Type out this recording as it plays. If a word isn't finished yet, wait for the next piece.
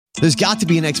There's got to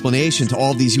be an explanation to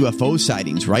all of these UFO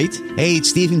sightings, right? Hey,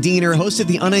 it's Stephen Diener, host of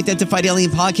the Unidentified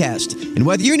Alien Podcast. And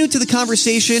whether you're new to the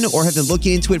conversation or have been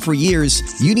looking into it for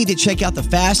years, you need to check out the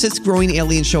fastest growing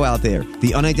alien show out there,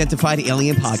 the Unidentified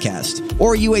Alien Podcast,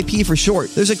 or UAP for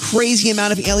short. There's a crazy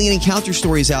amount of alien encounter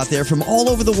stories out there from all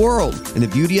over the world. And the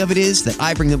beauty of it is that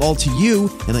I bring them all to you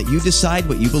and let you decide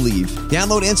what you believe.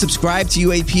 Download and subscribe to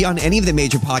UAP on any of the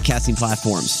major podcasting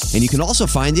platforms. And you can also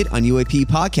find it on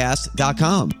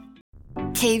UAPpodcast.com.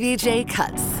 KVJ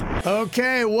Cuts.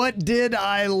 Okay, what did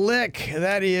I lick?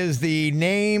 That is the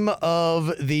name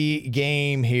of the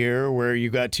game here, where you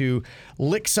got to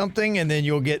lick something and then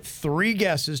you'll get 3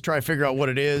 guesses, try to figure out what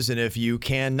it is, and if you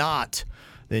cannot,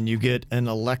 then you get an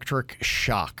electric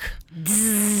shock.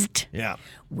 Zzzt. Yeah.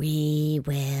 We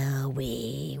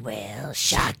will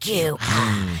shock you.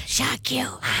 Shock you.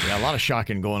 Yeah, a lot of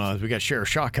shocking going on. We got Sheriff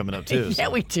Shock coming up, too. Yeah,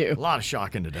 we do. A lot of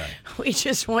shocking today. We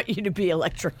just want you to be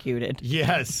electrocuted.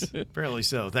 Yes, apparently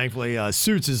so. Thankfully,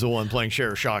 Suits is the one playing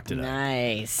Sheriff Shock today.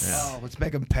 Nice. Yeah. Oh, let's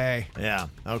make them pay. Yeah,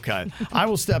 okay. I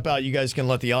will step out. You guys can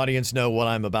let the audience know what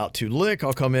I'm about to lick.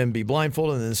 I'll come in, be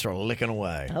blindfolded, and then start licking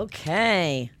away.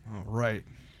 Okay. All right.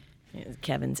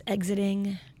 Kevin's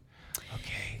exiting.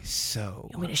 Okay, so.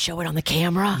 You want me to show it on the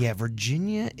camera? Yeah,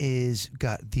 Virginia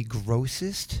got the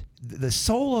grossest, the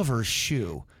sole of her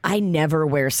shoe. I never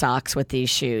wear socks with these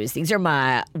shoes. These are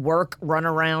my work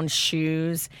runaround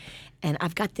shoes, and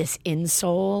I've got this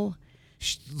insole.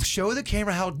 Show the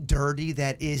camera how dirty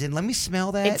that is, and let me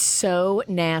smell that. It's so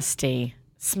nasty.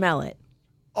 Smell it.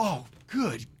 Oh,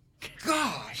 good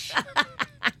gosh.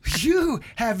 You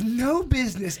have no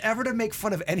business ever to make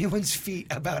fun of anyone's feet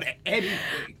about anything.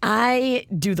 I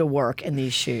do the work in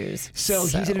these shoes. So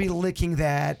he's going to be licking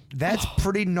that. That's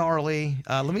pretty gnarly.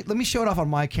 Let me show it off on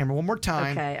my camera one more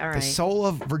time. Okay, all right. The sole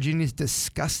of Virginia's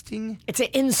disgusting. It's an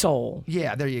insole.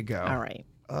 Yeah, there you go. All right.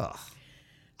 Ugh.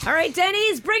 All right,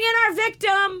 Denny's, bring in our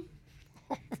victim.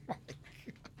 Oh my God.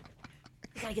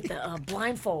 Gotta get the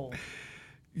blindfold.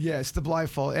 Yes, the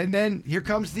blindfold. And then here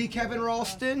comes the Kevin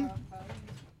Ralston.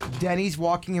 Denny's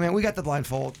walking him in. We got the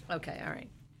blindfold. Okay, all right.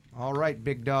 All right,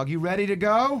 big dog. You ready to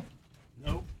go?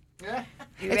 Nope. Yeah.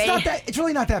 ready? It's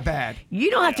really not that bad.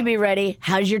 You don't have to be ready.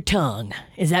 How's your tongue?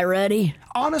 Is that ready?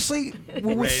 Honestly,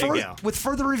 with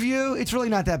further review, it's really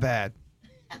not that bad.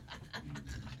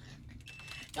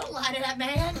 Don't lie to that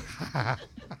man.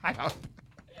 I don't.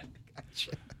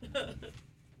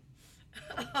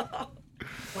 Oh,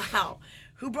 wow.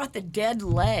 Who brought the dead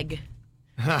leg?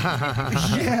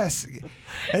 Yes.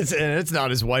 It's not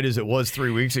as white as it was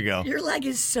 3 weeks ago. Your leg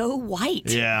is so white.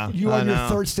 Yeah. You are on your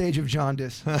 3rd stage of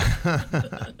jaundice.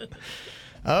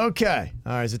 Okay.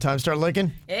 All right. Is it time to start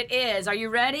licking? It is. Are you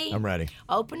ready? I'm ready.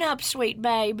 Open up, sweet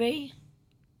baby.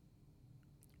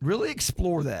 Really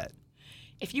explore that.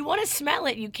 If you want to smell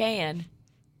it, you can.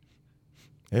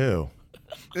 Ew.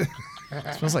 It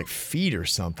smells like feet or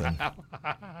something.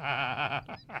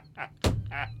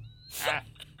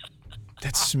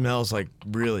 That smells like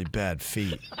really bad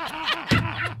feet.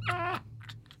 What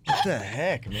the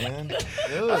heck, man?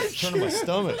 Ew, it's turning my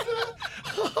stomach.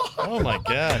 Oh my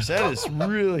gosh, that is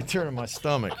really turning my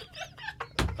stomach.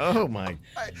 Oh my.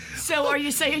 So are you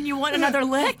saying you want another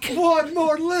lick? One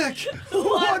more lick.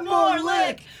 One more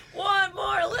lick. One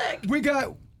more lick. We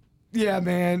got. Yeah,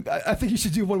 man. I think you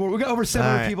should do one more. We got over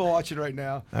 700 people watching right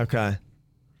now. Okay.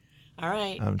 All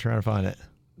right. I'm trying to find it.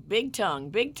 Big tongue.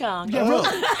 Big tongue. Yeah,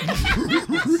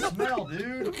 Smell,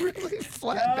 dude. really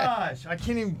flat. Gosh, I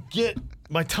can't even get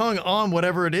my tongue on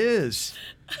whatever it is.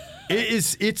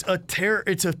 It's a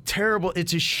terrible.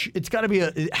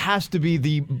 It has to be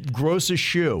the grossest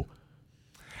shoe.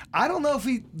 I don't know if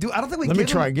we do. I don't think we. Let me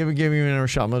try. Give me another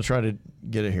shot. I'm gonna try to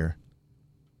get it here.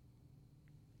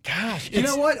 Gosh, you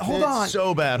know what? Hold on.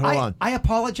 So bad. Hold on. I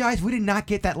apologize. We did not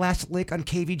get that last lick on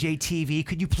KVJ TV.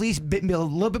 Could you please be a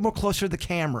little bit more closer to the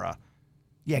camera?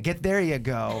 Yeah, there you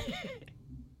go.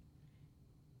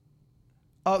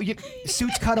 Oh,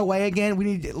 Suits cut away again. We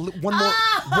need one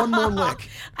more lick.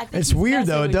 It's weird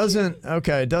though. It doesn't.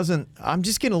 Okay, it doesn't. I'm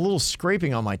just getting a little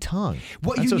scraping on my tongue.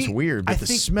 That's what's weird. But the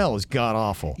smell is god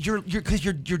awful. Because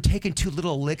you're taking 2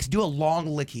 little licks. Do a long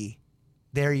licky.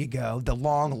 There you go. The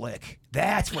long lick.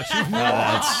 That's what you want.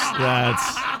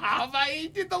 That's. He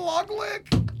did the long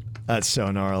lick. That's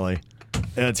so gnarly.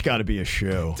 It's got to be a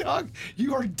shoe. Doug,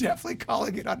 you are definitely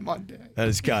calling it on Monday. That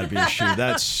has got to be a shoe.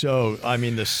 That's so. I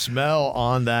mean, the smell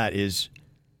on that is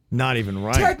not even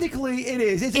right. Technically, it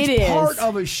is. It's part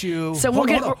of a shoe. So hold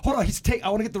on. I want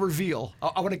to get the reveal.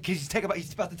 He's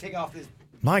about to take off this.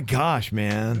 My gosh,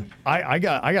 man. I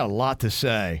got a lot to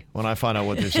say when I find out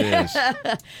what this is.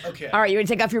 Okay. All right, you want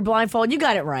to take off your blindfold? You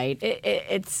got it right.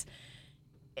 It's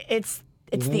It's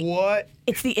What?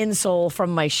 It's the insole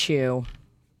from my shoe.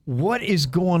 What is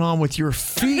going on with your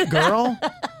feet, girl?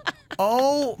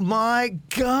 Oh my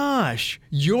gosh.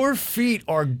 Your feet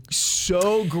are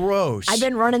so gross. I've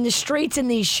been running the streets in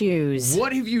these shoes.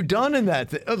 What have you done in that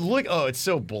thing? Look, it's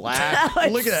so black.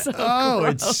 It's Look at that. so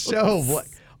It's so black.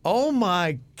 Oh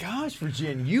my gosh,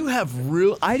 Virginia, you have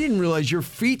I didn't realize your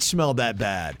feet smelled that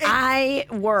bad. I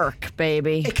work,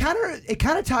 baby. It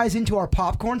kind of ties into our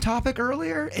popcorn topic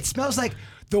earlier. It smells like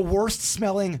the worst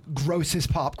smelling,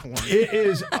 grossest popcorn. It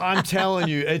is. I'm telling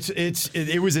you,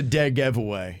 it was a dead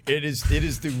giveaway. It is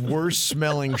the worst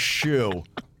smelling shoe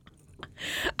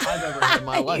I've ever had in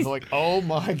my life. Like, oh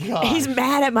my god, He's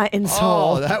mad at my insole.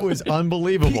 Oh, that was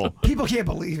unbelievable. People can't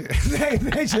believe it.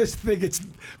 They just think it's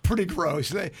pretty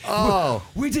gross.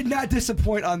 We did not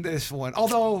disappoint on this one.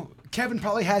 Although Kevin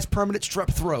probably has permanent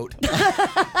strep throat.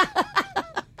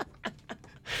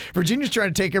 Virginia's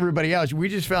trying to take everybody out. We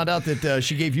just found out that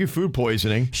she gave you food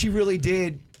poisoning. She really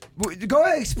did. Go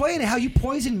ahead, explain how you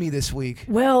poisoned me this week.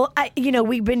 Well,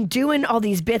 we've been doing all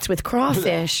these bits with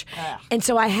crawfish, and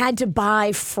so I had to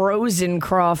buy frozen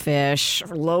crawfish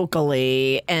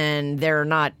locally, and they're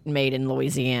not made in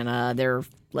Louisiana. They're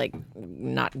like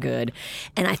not good.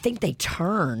 And I think they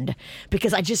turned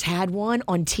because I just had one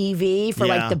on TV for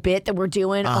like the bit that we're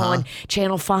doing on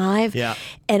Channel 5. Yeah.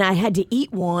 And I had to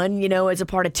eat one, as a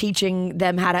part of teaching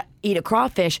them how to eat a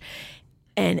crawfish.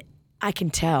 And I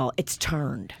can tell it's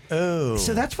turned. Oh.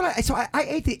 So that's what I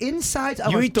ate the insides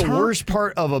of You eat the worst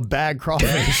part of a bad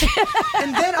crawfish.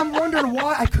 And then I'm wondering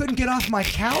why I couldn't get off my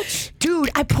couch.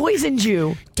 Dude, I poisoned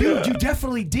you. Dude, you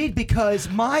definitely did because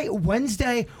my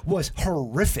Wednesday was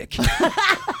horrific.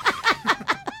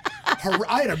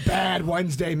 I had a bad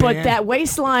Wednesday, man. But that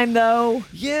waistline, though.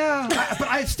 Yeah, but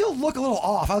I still look a little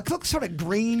off. I look sort of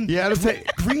green. Yeah,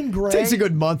 green-gray. It takes a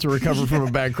good month to recover from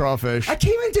a bad crawfish. I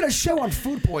came and did a show on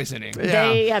food poisoning. Yeah.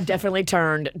 They have definitely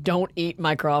turned. Don't eat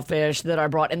my crawfish that I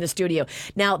brought in the studio.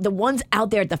 Now, the ones out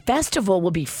there at the festival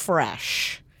will be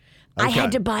fresh. I Okay.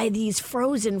 had to buy these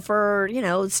frozen for,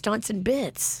 stunts and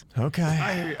bits. Okay.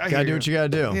 I Gotta hear do what you gotta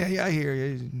do. Yeah, I hear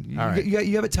you. All right.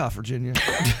 You have it tough, Virginia.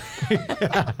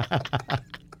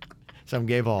 Some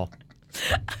gave all.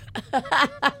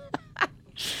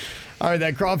 All right,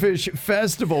 that crawfish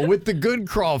festival with the good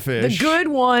crawfish. The good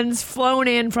ones flown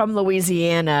in from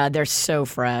Louisiana. They're so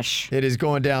fresh. It is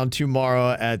going down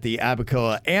tomorrow at the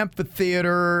Abacoa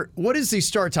Amphitheater. What is the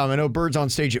start time? I know Bird's on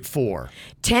stage at 4.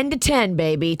 10 to 10,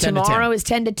 baby. 10 to Tomorrow 10. is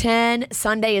 10 to 10.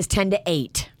 Sunday is 10 to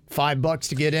 8. $5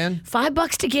 to get in.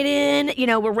 $5 to get in.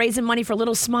 We're raising money for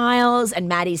Little Smiles and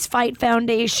Maddie's Fight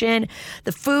Foundation.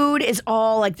 The food is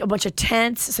all like a bunch of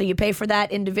tents, so you pay for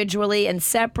that individually and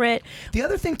separate. The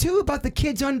other thing, too, about the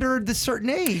kids under the certain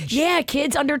age. Yeah,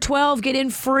 kids under 12 get in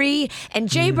free. And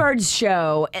Jay Bird's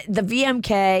show, the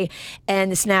VMK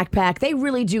and the Snack Pack, they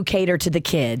really do cater to the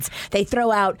kids. They throw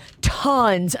out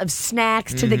tons of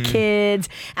snacks to the kids.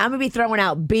 I'm going to be throwing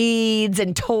out beads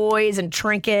and toys and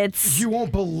trinkets. You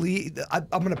won't believe. I'm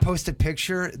going to post a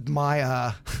picture.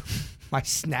 My my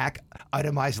snack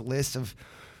itemized list of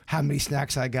how many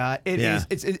snacks I got.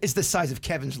 It's the size of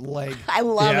Kevin's leg. I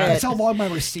love Yeah. it. That's how long my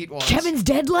receipt was. Kevin's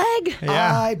dead leg?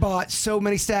 Yeah. I bought so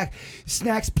many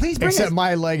snacks. Please bring Except us.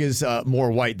 my leg is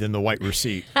more white than the white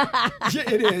receipt. Yeah,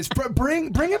 it is.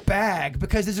 Bring a bag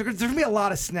because there's going to be a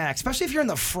lot of snacks, especially if you're in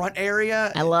the front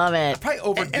area. I love it. Probably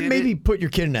overdid And maybe it. put your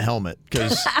kid in a helmet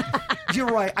because You're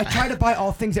right. I tried to buy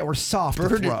all things that were soft to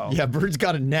throw. Bird's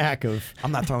got a knack of.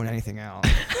 I'm not throwing anything out.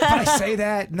 But I say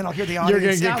that, and then I'll hear the audience.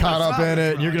 You're gonna get "I'm caught not up in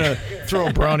it. throwing." You're gonna throw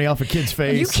a brownie off a kid's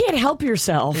face. You can't help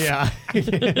yourself. Yeah.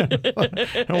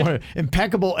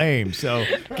 Impeccable aim. So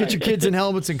get your kids in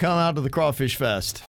helmets and come out to the Crawfish Fest.